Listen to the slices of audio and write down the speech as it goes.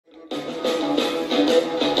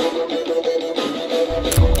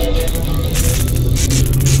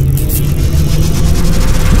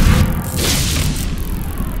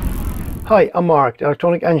Hi, I'm Mark, the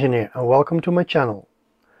electronic engineer, and welcome to my channel.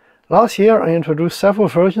 Last year I introduced several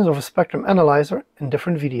versions of a spectrum analyzer in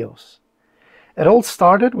different videos. It all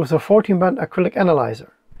started with a 14-band acrylic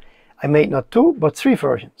analyzer. I made not two, but three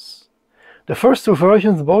versions. The first two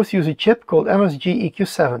versions both use a chip called MSG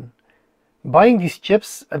EQ7. Buying these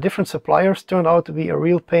chips at different suppliers turned out to be a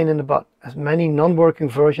real pain in the butt, as many non-working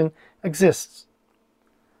versions exist.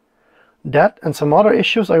 That and some other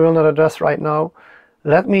issues I will not address right now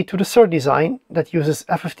led me to the third design that uses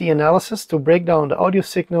FFT analysis to break down the audio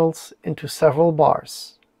signals into several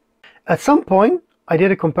bars. At some point I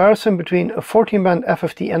did a comparison between a 14-band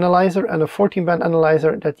FFT analyzer and a 14-band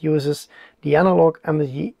analyzer that uses the analog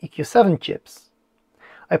MSG EQ7 chips.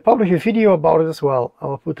 I published a video about it as well. I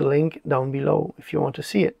will put the link down below if you want to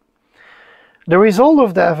see it. The result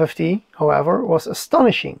of the FFT, however, was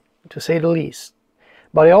astonishing, to say the least.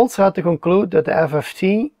 But I also had to conclude that the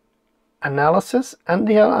FFT analysis and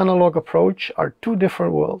the analog approach are two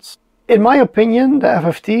different worlds. In my opinion, the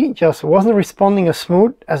FFT just wasn't responding as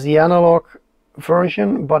smooth as the analog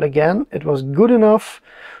version, but again, it was good enough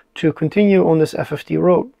to continue on this FFT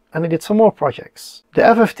road, and I did some more projects. The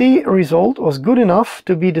FFT result was good enough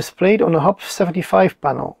to be displayed on a Hub 75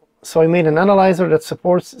 panel, so I made an analyzer that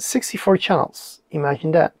supports 64 channels.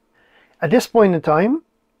 Imagine that. At this point in time,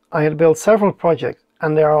 I had built several projects,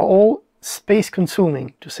 and they are all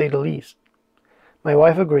space-consuming, to say the least. My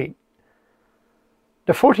wife agreed.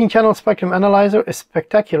 The 14-channel spectrum analyzer is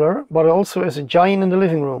spectacular, but it also is a giant in the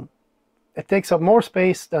living room. It takes up more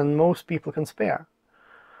space than most people can spare.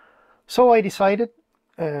 So I decided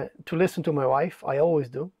to listen to my wife, I always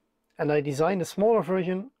do, and I designed a smaller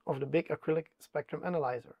version of the big acrylic spectrum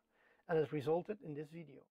analyzer, and it resulted in this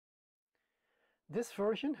video. This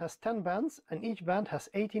version has 10 bands, and each band has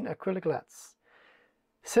 18 acrylic LEDs.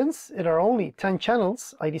 Since it are only 10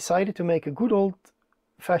 channels, I decided to make a good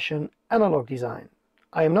old-fashioned analog design.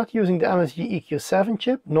 I am not using the MSG EQ7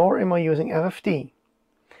 chip, nor am I using FFT.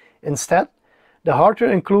 Instead, the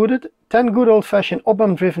hardware included 10 good old-fashioned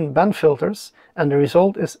op-amp driven band filters, and the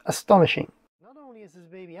result is astonishing. Not only is this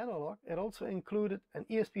baby analog, it also included an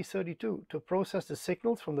ESP32 to process the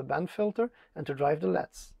signals from the band filter and to drive the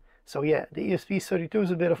LEDs. So yeah, the ESP32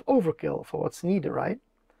 is a bit of overkill for what's needed, right?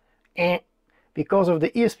 Because of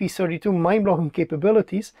the ESP32 mind-blowing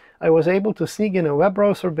capabilities, I was able to sneak in a web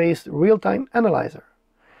browser-based real-time analyzer.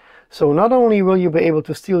 So not only will you be able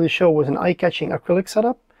to steal the show with an eye-catching acrylic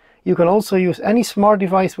setup, you can also use any smart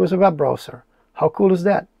device with a web browser. How cool is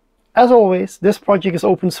that? As always, this project is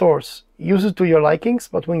open source. Use it to your likings,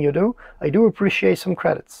 but when you do, I do appreciate some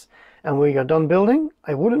credits. And when you're done building,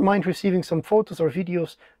 I wouldn't mind receiving some photos or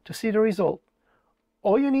videos to see the result.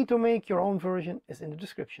 All you need to make your own version is in the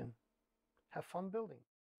description. Have fun building.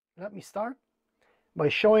 Let me start by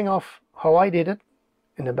showing off how I did it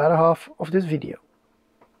in the better half of this video.